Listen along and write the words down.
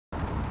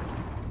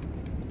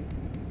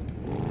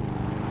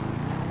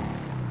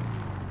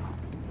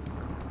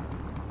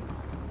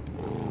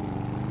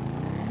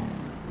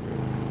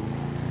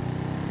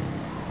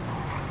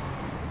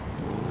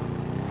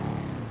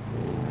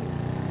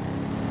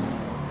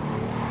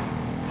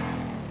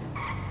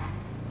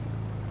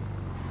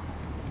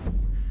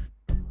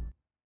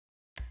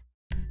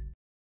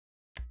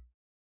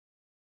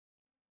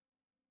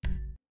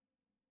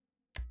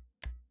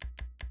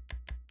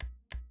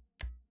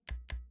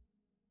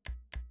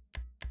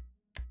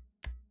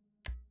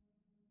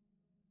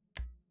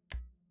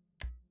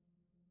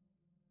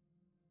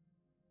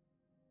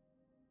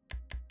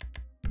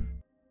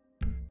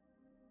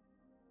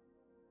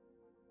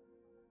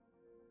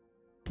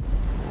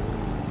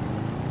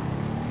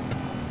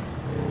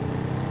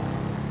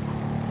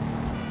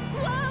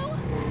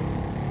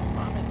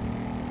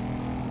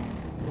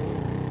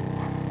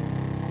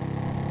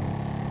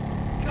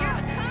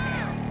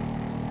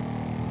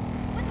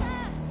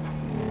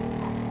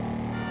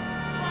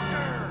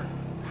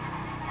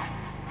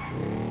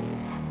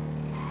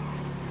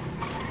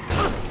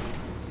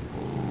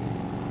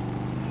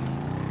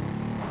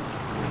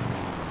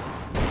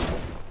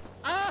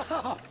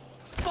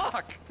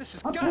This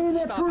has I'm got paying to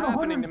that stop crew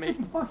happening to me.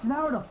 $150 an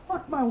hour to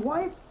fuck my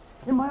wife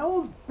in my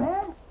own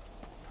bed?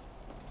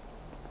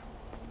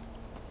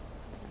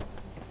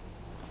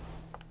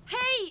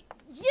 Hey,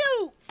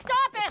 you!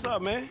 Stop it! What's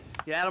up, man?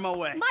 Get out of my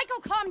way. Michael,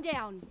 calm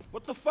down.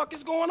 What the fuck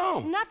is going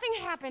on? Nothing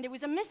happened. It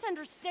was a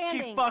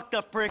misunderstanding. She fucked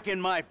a prick in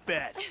my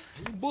bed.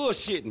 You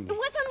bullshitting me. It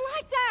wasn't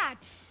like that.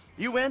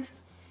 You in?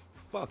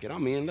 Fuck it,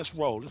 I'm in. Let's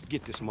roll. Let's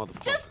get this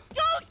motherfucker. Just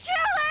don't kill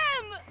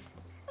him!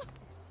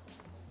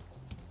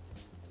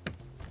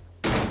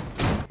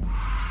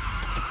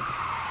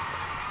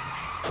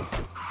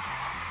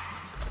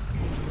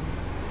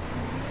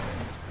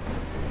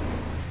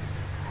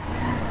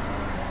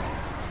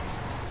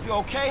 You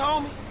okay,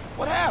 homie?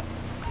 What happened?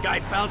 The guy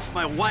bounced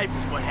my wife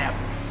is what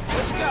happened.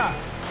 Which guy?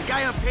 The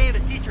guy I'm paying to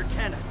teach her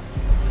tennis.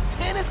 The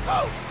tennis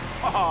coach?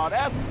 Oh,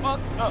 that's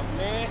fucked up,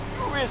 man.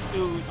 You rich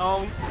dudes,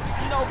 homie.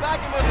 You know, back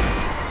in the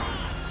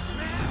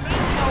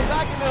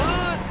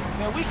hood,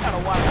 man, we kinda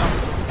watch out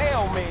for the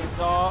hell man,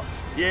 dog.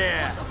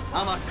 Yeah,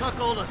 I'm a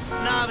cuckold, a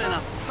snob, and a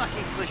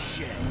fucking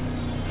cliche.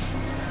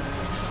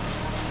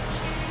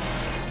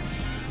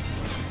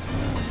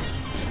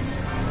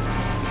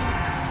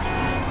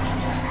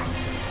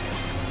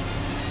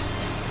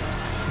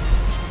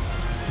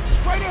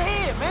 Straight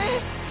ahead,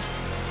 man.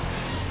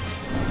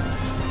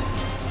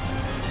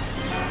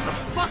 The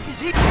fuck is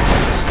he?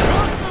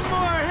 Throw some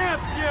more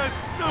hip, you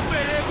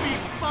stupid hippie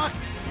fuck!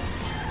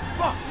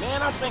 Fuck, man,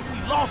 I think we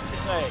lost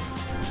his ass.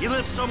 He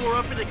lives somewhere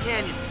up in the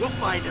canyon. We'll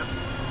find him.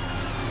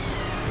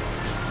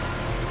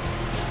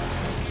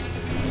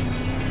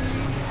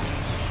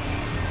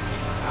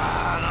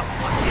 Ah, the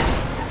fuck is it?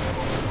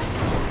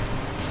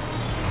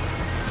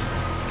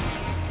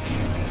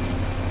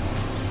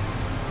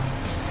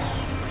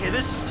 Okay,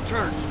 this is the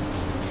turn.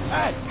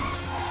 Hey,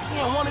 he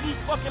in one of these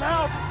fucking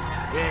houses.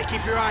 Yeah,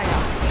 keep your eye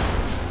out.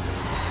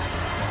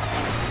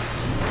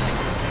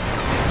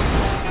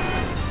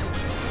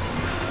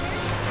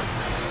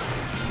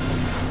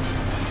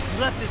 He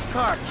left his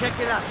car. Check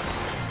it out.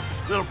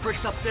 Little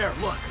prick's up there.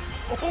 Look.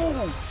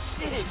 Oh,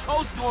 shit.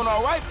 Coach doing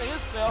all right for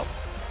himself.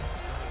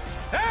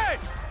 Hey!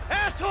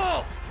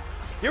 Asshole!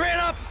 You ran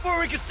off before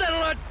we could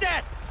settle our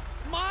debts!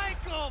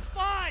 Michael,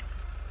 Bud!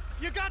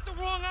 You got the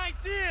wrong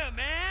idea,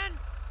 man!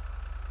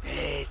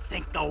 They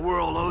think the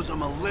world owes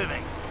them a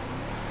living.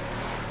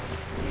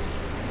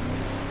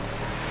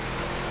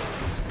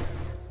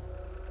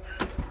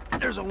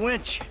 There's a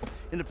winch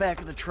in the back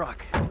of the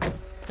truck.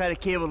 Tied a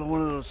cable to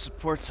one of those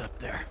supports up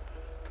there.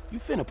 You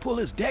finna pull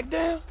his deck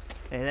down?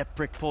 Hey, that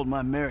prick pulled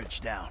my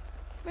marriage down.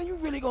 Man, you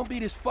really gonna be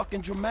this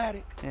fucking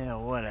dramatic? Yeah,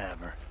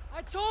 whatever.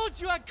 I told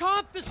you I'd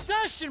comp the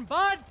session,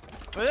 Bud!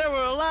 But there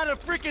were a lot of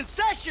freaking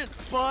sessions,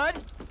 bud!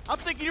 I'm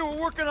thinking you were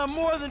working on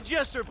more than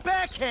just her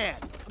backhand.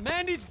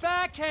 Mandy's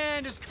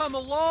backhand has come a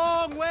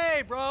long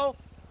way, bro.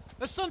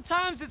 But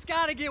sometimes it's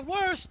gotta get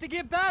worse to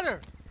get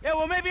better. Yeah,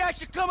 well, maybe I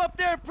should come up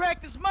there and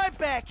practice my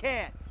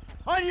backhand.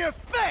 On your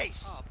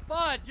face! Oh,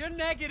 Bud, your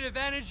negative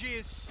energy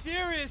is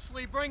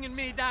seriously bringing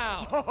me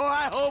down. Oh,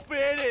 I hope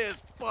it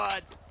is,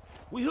 bud.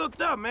 We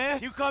hooked up,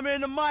 man. You come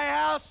into my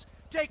house,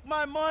 take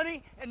my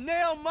money, and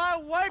nail my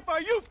wife?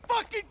 Are you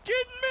fucking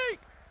kidding me?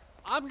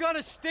 I'm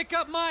gonna stick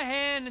up my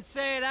hand and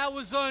say that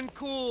was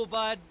uncool,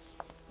 Bud.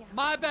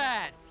 My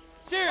bad.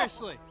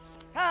 Seriously.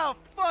 How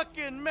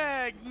fucking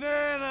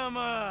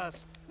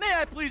magnanimous! May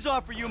I please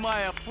offer you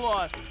my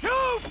applause?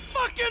 You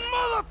fucking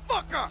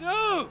motherfucker!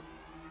 Dude!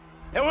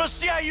 And we'll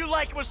see how you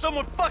like it when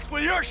someone fucks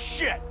with your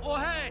shit! Oh,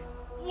 hey!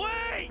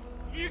 Wait!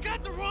 You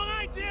got the wrong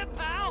idea,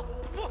 pal!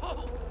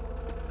 Whoa!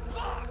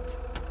 Fuck!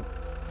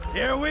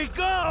 Here we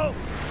go! Ha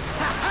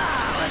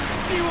ha! Let's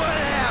see what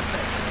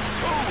happens!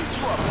 Dude,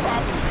 you are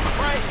probably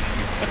crazy.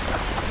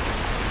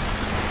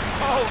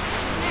 Oh,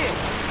 shit.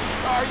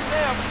 Sorry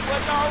now, if you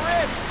wasn't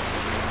already.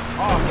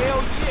 Oh, hell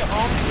yeah,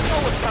 homie. You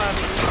know what time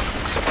it is.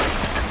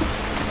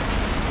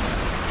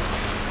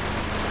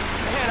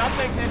 Man, I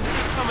think that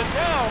shit's coming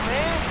down,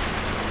 man.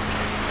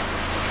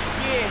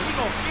 Yeah, he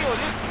gonna feel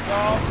this,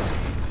 dog.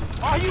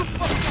 Are you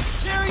fucking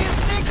serious,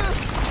 nigga?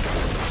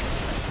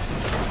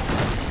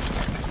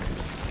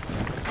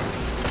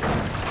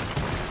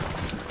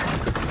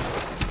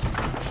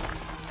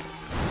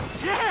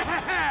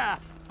 Yeah!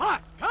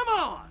 Fuck, come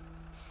on!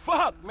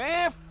 Fuck,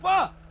 man,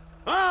 fuck.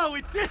 Oh,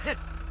 we did it!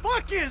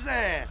 Fuck his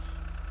ass!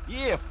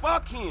 Yeah,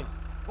 fuck him.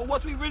 But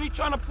was we really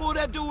trying to pull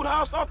that dude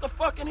house off the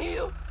fucking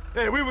hill?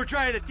 Hey, we were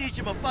trying to teach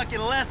him a fucking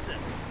lesson.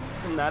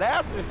 Now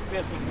that's an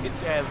expensive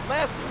bitch-ass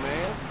lesson,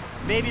 man.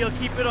 Maybe he'll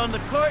keep it on the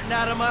court and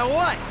out of my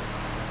wife.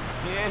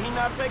 Yeah, he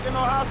not taking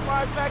no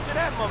housewives back to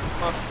that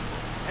motherfucker.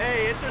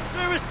 Hey, it's a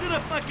service to the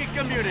fucking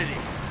community.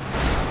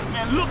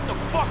 Man, look the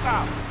fuck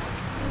out.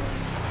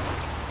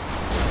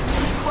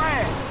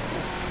 Crash.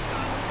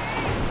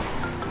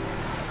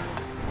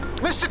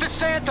 Mr.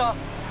 DeSanta,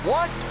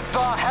 what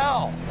the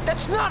hell?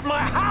 That's not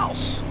my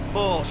house!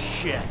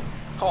 Bullshit.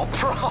 Oh,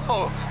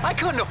 bro, I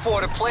couldn't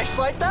afford a place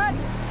like that.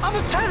 I'm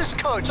a tennis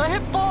coach. I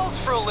hit balls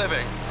for a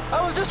living.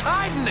 I was just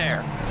hiding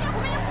there.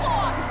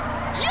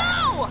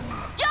 You!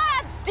 You're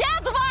a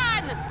dead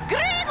one!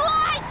 Green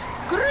light!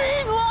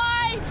 Green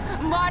light!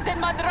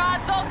 Martin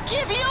Madrazo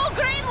give you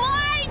green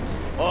light?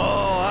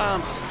 Oh,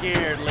 I'm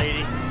scared,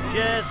 lady.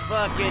 Just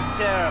fucking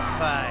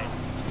terrified.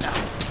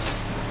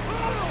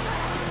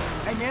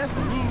 Hey, man, there's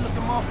some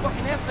mean-looking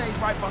motherfucking essays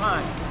right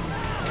behind you.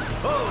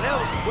 Oh, that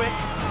was quick.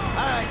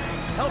 All right,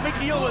 help me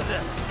deal with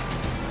this.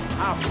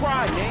 I'll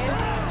try, man.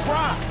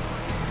 Try.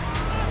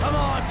 Come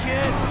on,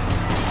 kid.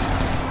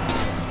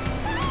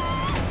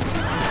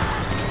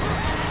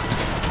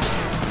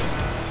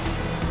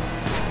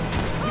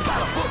 You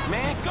got a book,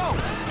 man. Go.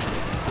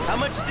 How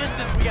much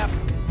distance we got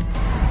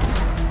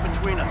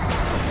between us?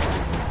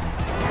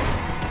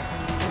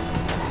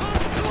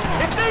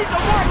 If these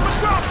are Mark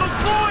Madrazo's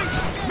boys,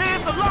 man,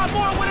 it's a lot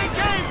more than where they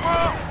came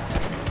from.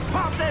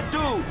 Pop that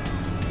dude.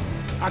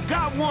 I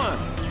got one.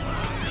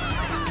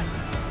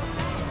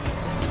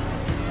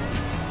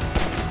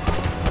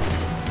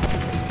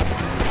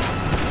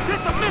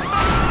 This a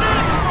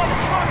misunderstanding,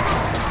 motherfucker.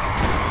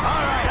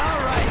 All right, all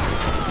right.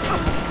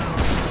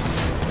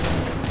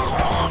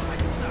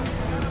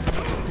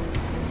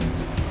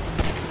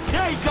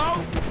 There you go.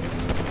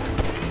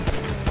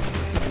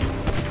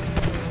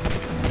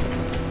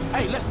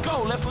 Hey, let's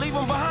go. Let's leave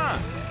him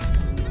behind.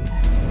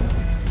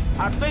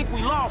 I think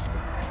we lost him.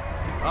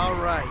 All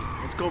right,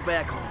 let's go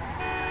back home.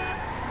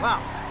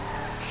 Wow,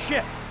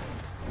 shit.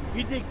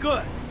 You did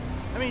good.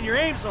 I mean, your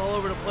aim's all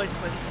over the place,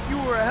 but you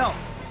were a help.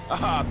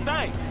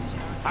 Thanks.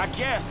 I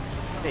guess.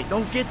 Hey,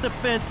 don't get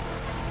defensive.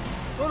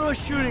 Go to a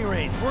shooting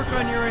range, work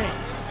on your aim.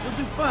 You'll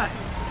do fine.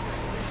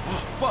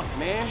 Oh, fuck,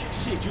 man.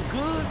 Shit, you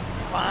good?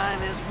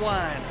 Fine as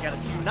wine. Got a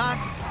few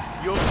knocks.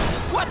 You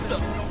What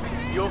the?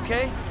 You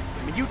okay?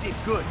 I mean, you did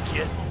good,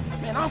 kid.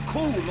 Man, I'm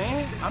cool,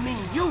 man. I mean,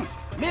 you.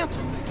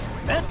 Mentally.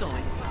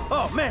 Mentally?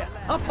 Oh, man,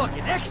 I'm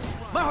fucking excellent.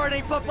 My heart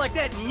ain't pumped like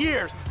that in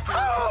years.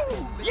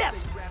 Oh,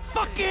 yes!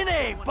 Fucking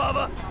A,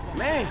 Bubba!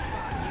 Man,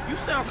 you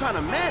sound kind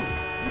of manic.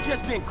 You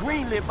just been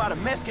greenlit by the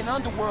Mexican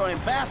underworld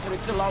ambassador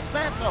to Los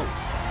Santos.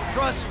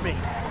 Trust me,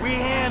 we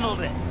handled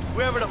it.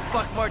 Whoever the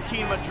fuck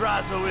Martin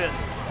Madrazo is,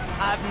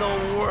 I've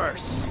known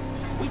worse.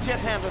 We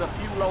just handled a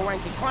few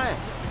low-ranking crimes.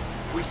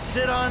 We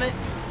sit on it,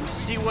 we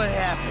see what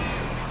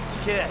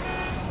happens. Kid,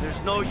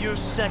 there's no use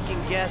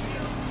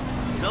second-guessing.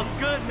 Look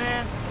good,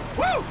 man.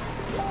 Woo!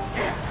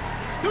 Yeah,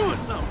 doing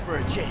something for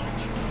a change.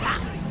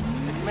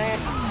 Man,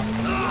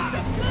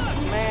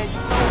 you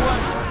know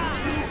what?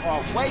 You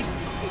are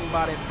wasted sitting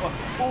by that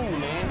fucking fool,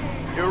 man.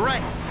 You're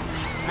right.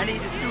 I need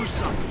to do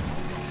something.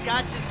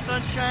 Scotch and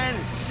sunshine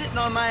is sitting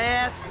on my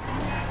ass.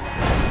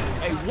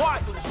 Hey,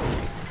 watch!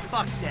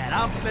 Fuck that,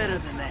 I'm better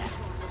than that.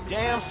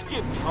 Damn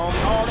Skippy,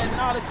 homie. All that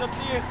knowledge up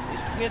there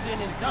is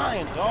withering and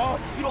dying, dawg.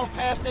 You don't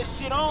pass that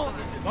shit on,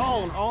 it's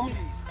gone, homie.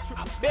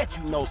 I bet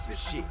you know some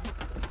shit.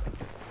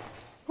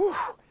 Whew.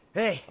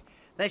 Hey,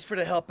 thanks for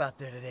the help out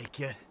there today,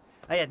 kid.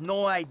 I had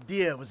no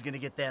idea it was gonna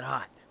get that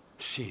hot.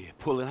 Shit,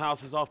 pulling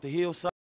houses off the hillside.